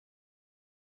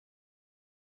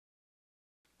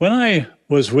When I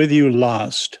was with you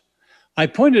last, I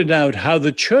pointed out how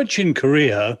the church in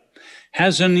Korea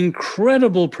has an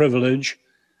incredible privilege,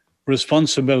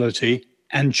 responsibility,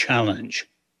 and challenge.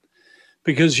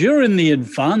 Because you're in the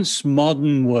advanced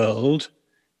modern world,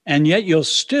 and yet you're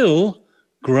still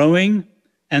growing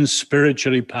and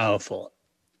spiritually powerful.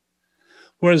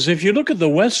 Whereas if you look at the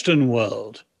Western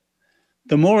world,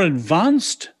 the more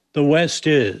advanced the West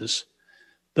is,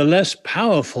 the less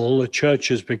powerful the church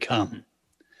has become.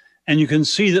 And you can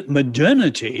see that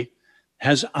modernity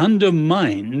has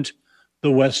undermined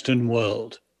the Western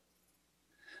world.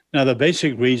 Now, the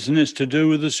basic reason is to do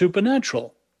with the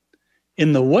supernatural.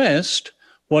 In the West,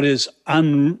 what is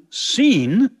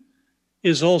unseen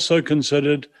is also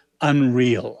considered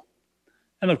unreal.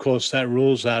 And of course, that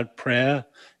rules out prayer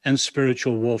and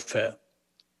spiritual warfare.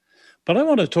 But I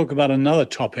want to talk about another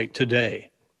topic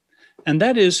today, and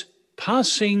that is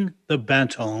passing the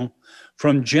baton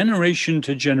from generation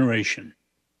to generation.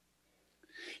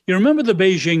 You remember the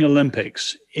Beijing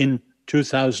Olympics in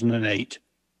 2008?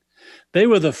 They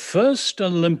were the first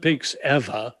Olympics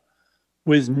ever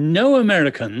with no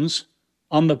Americans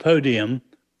on the podium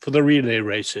for the relay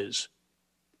races.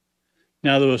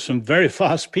 Now, there were some very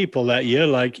fast people that year,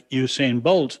 like Usain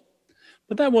Bolt,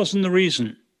 but that wasn't the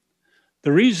reason.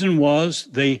 The reason was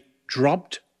they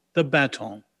dropped the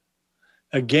baton.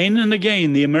 Again and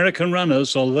again, the American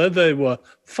runners, although they were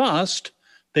fast,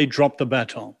 they dropped the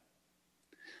baton.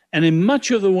 And in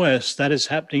much of the West, that is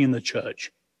happening in the church.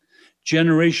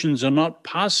 Generations are not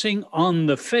passing on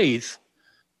the faith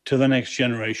to the next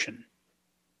generation.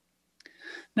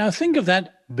 Now, think of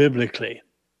that biblically.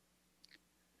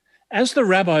 As the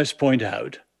rabbis point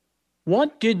out,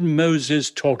 what did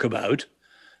Moses talk about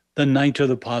the night of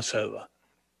the Passover?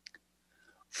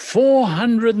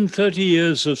 430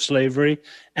 years of slavery,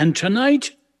 and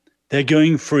tonight they're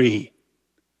going free.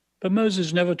 But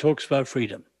Moses never talks about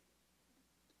freedom.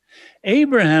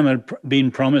 Abraham had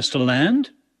been promised a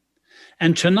land,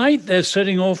 and tonight they're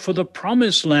setting off for the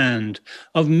promised land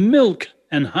of milk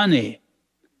and honey.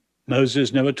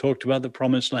 Moses never talked about the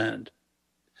promised land.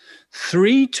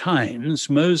 3 times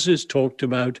Moses talked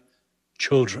about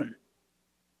children.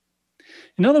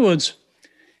 In other words,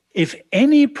 if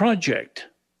any project,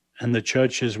 and the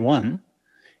church is one,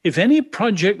 if any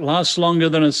project lasts longer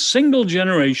than a single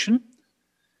generation,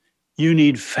 you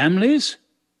need families,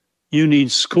 you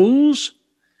need schools,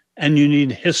 and you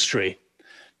need history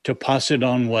to pass it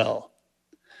on well.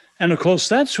 And of course,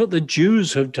 that's what the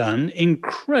Jews have done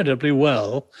incredibly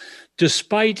well,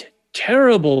 despite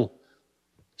terrible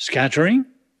scattering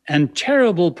and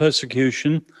terrible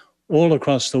persecution all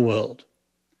across the world.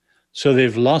 So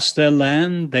they've lost their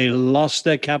land, they lost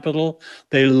their capital,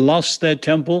 they lost their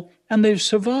temple, and they've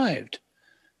survived.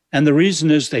 And the reason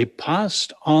is they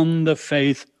passed on the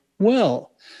faith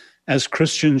well, as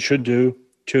Christians should do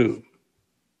too.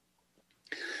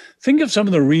 Think of some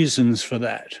of the reasons for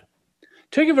that.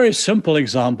 Take a very simple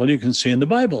example you can see in the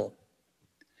Bible.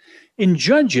 In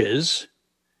Judges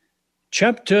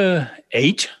chapter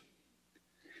 8,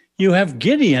 you have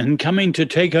Gideon coming to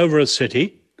take over a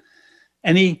city,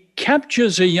 and he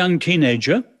captures a young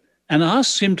teenager and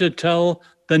asks him to tell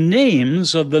the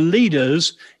names of the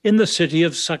leaders in the city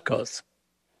of Succoth.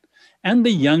 And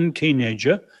the young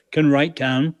teenager can write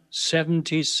down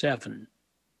 77.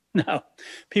 Now,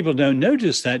 people don't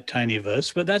notice that tiny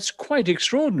verse, but that's quite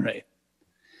extraordinary.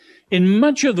 In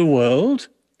much of the world,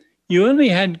 you only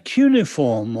had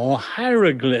cuneiform or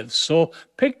hieroglyphs or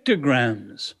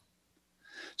pictograms.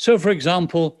 So, for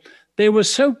example, they were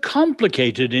so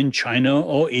complicated in China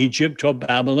or Egypt or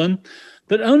Babylon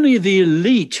that only the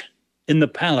elite in the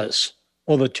palace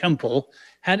or the temple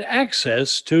had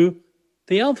access to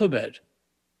the alphabet.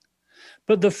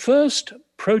 But the first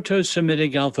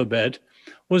Proto-Semitic alphabet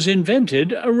was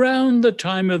invented around the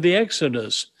time of the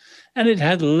Exodus, and it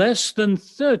had less than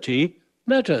 30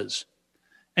 letters.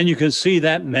 And you can see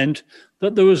that meant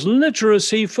that there was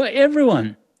literacy for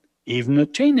everyone, even a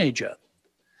teenager.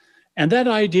 And that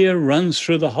idea runs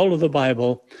through the whole of the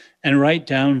Bible and right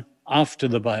down after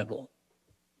the Bible.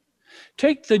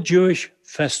 Take the Jewish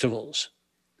festivals.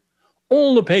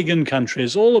 All the pagan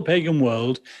countries, all the pagan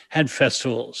world had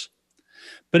festivals.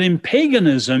 But in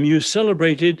paganism, you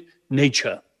celebrated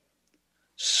nature,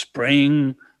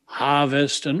 spring,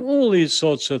 harvest, and all these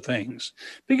sorts of things,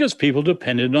 because people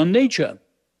depended on nature.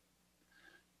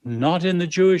 Not in the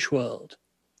Jewish world.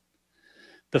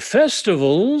 The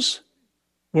festivals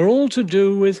were all to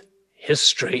do with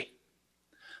history.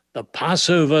 The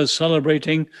Passover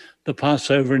celebrating the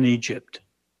Passover in Egypt.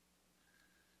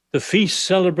 The feast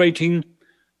celebrating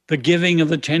the giving of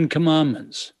the 10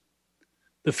 Commandments.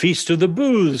 the Feast of the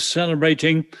Booths,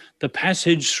 celebrating the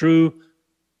passage through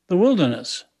the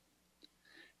wilderness.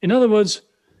 In other words,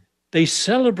 they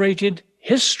celebrated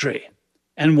history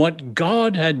and what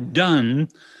God had done,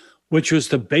 which was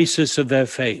the basis of their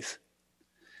faith.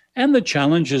 And the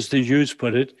challenge, as the Jews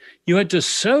put it, you had to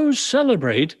so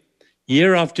celebrate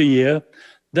year after year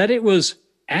that it was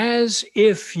as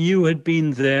if you had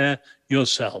been there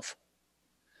yourself.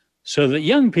 So that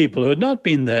young people who had not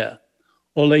been there,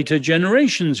 or later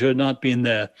generations who had not been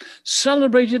there,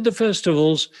 celebrated the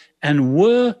festivals and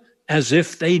were as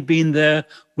if they'd been there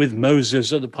with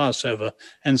Moses at the Passover,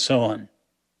 and so on.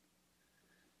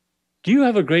 Do you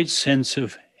have a great sense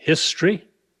of history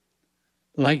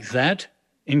like that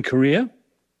in Korea?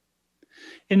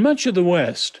 In much of the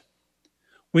West,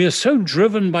 we are so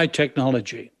driven by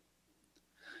technology.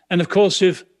 And of course,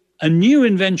 if a new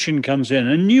invention comes in,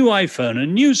 a new iPhone, a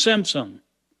new Samsung,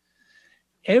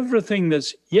 everything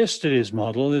that's yesterday's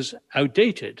model is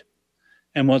outdated.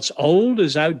 And what's old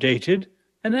is outdated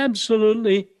and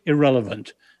absolutely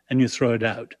irrelevant, and you throw it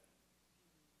out.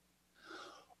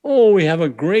 Or we have a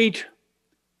great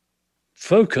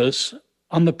focus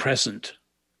on the present.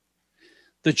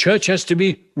 The church has to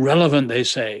be relevant, they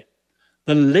say.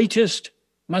 The latest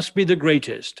must be the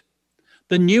greatest.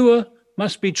 The newer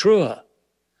must be truer.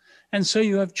 And so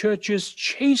you have churches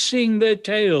chasing their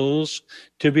tails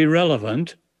to be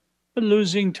relevant, but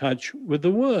losing touch with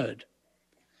the word.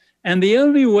 And the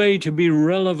only way to be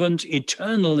relevant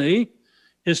eternally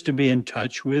is to be in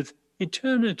touch with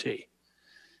eternity.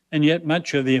 And yet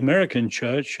much of the American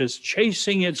church is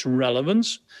chasing its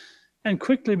relevance and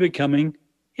quickly becoming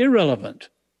irrelevant.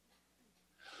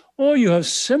 Or you have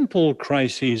simple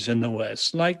crises in the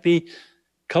West, like the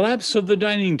collapse of the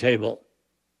dining table.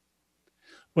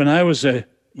 When I was a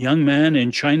young man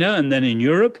in China and then in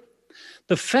Europe,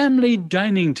 the family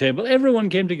dining table, everyone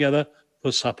came together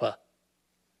for supper.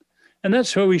 And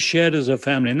that's where we shared as a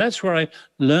family. And that's where I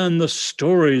learned the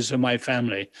stories of my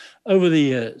family over the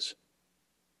years.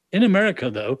 In America,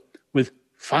 though, with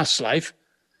fast life,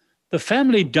 the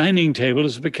family dining table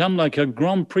has become like a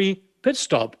Grand Prix pit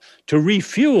stop to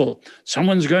refuel.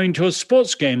 Someone's going to a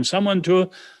sports game, someone to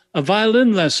a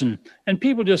violin lesson, and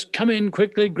people just come in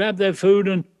quickly, grab their food,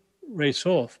 and race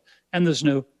off. And there's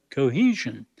no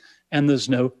cohesion, and there's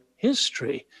no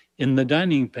history in the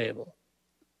dining table.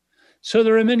 So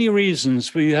there are many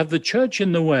reasons where you have the church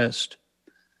in the West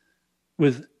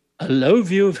with a low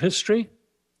view of history,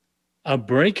 a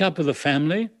breakup of the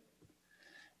family,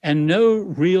 and no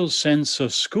real sense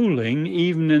of schooling,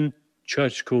 even in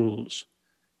church schools.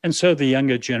 And so the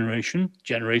younger generation,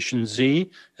 Generation Z,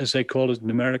 as they call it in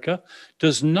America,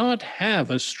 does not have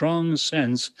a strong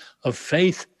sense of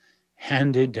faith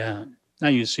handed down. Now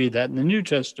you see that in the New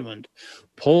Testament.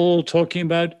 Paul talking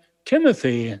about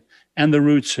Timothy and the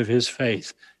roots of his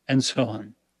faith, and so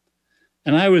on.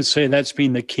 And I would say that's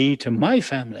been the key to my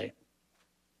family.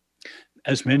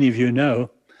 As many of you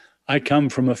know, I come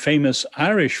from a famous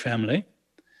Irish family,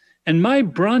 and my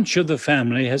branch of the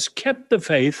family has kept the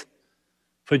faith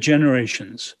for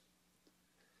generations.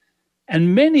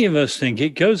 And many of us think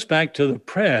it goes back to the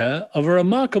prayer of a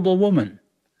remarkable woman,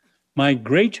 my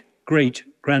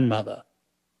great-great-grandmother.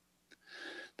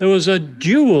 There was a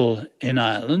duel in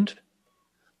Ireland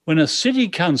when a city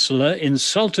councillor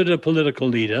insulted a political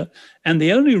leader, and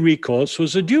the only recourse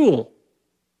was a duel.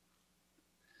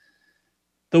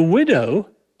 The widow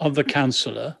of the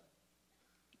councillor,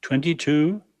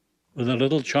 22, with a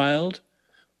little child,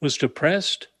 was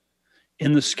depressed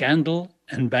in the scandal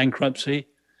and bankruptcy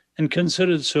and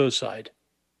considered suicide.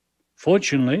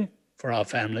 Fortunately for our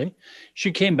family,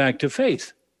 she came back to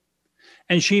faith.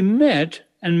 And she met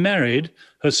and married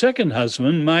her second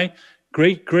husband, my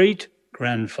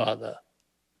great-great-grandfather.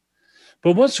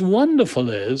 But what's wonderful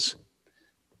is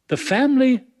the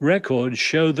family records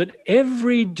show that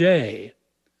every day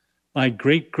my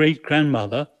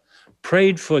great-great-grandmother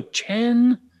prayed for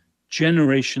 10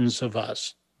 generations of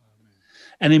us.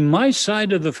 And in my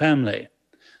side of the family,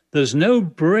 there's no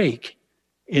break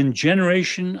in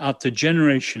generation after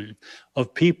generation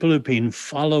of people who've been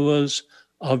followers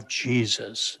of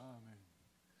Jesus. Amen.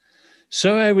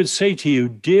 So I would say to you,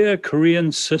 dear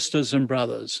Korean sisters and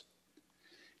brothers,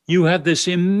 you have this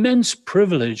immense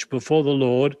privilege before the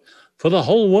Lord for the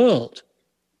whole world,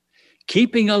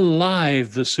 keeping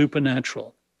alive the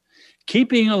supernatural,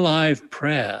 keeping alive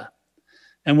prayer,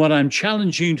 and what I'm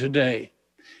challenging you today,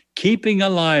 keeping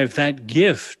alive that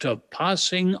gift of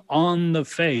passing on the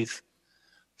faith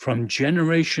from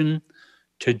generation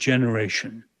to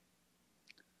generation.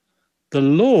 The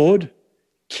Lord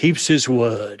keeps his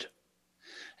word,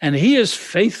 and he is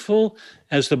faithful,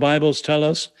 as the Bibles tell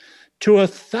us, to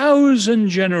 1,000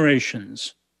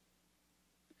 generations.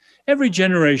 Every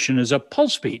generation is a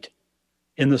pulse beat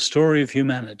in the story of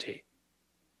humanity.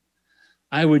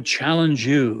 I would challenge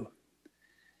you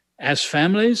as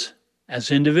families,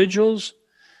 as individuals,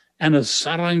 and as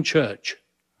Sarang Church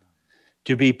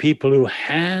to be people who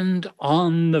hand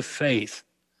on the faith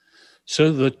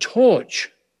so the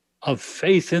torch of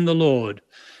faith in the Lord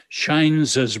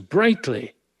shines as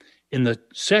brightly in the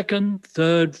second,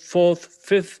 third, fourth,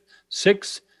 fifth,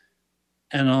 sixth,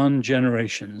 and on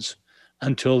generations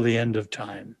until the end of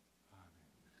time.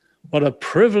 What a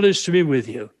privilege to be with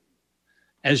you.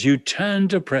 As you turn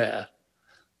to prayer,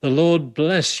 the Lord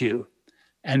bless you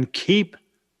and keep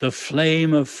the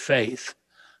flame of faith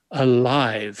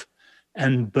alive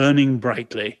and burning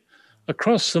brightly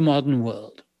across the modern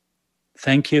world.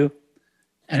 Thank you,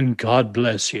 and God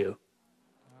bless you.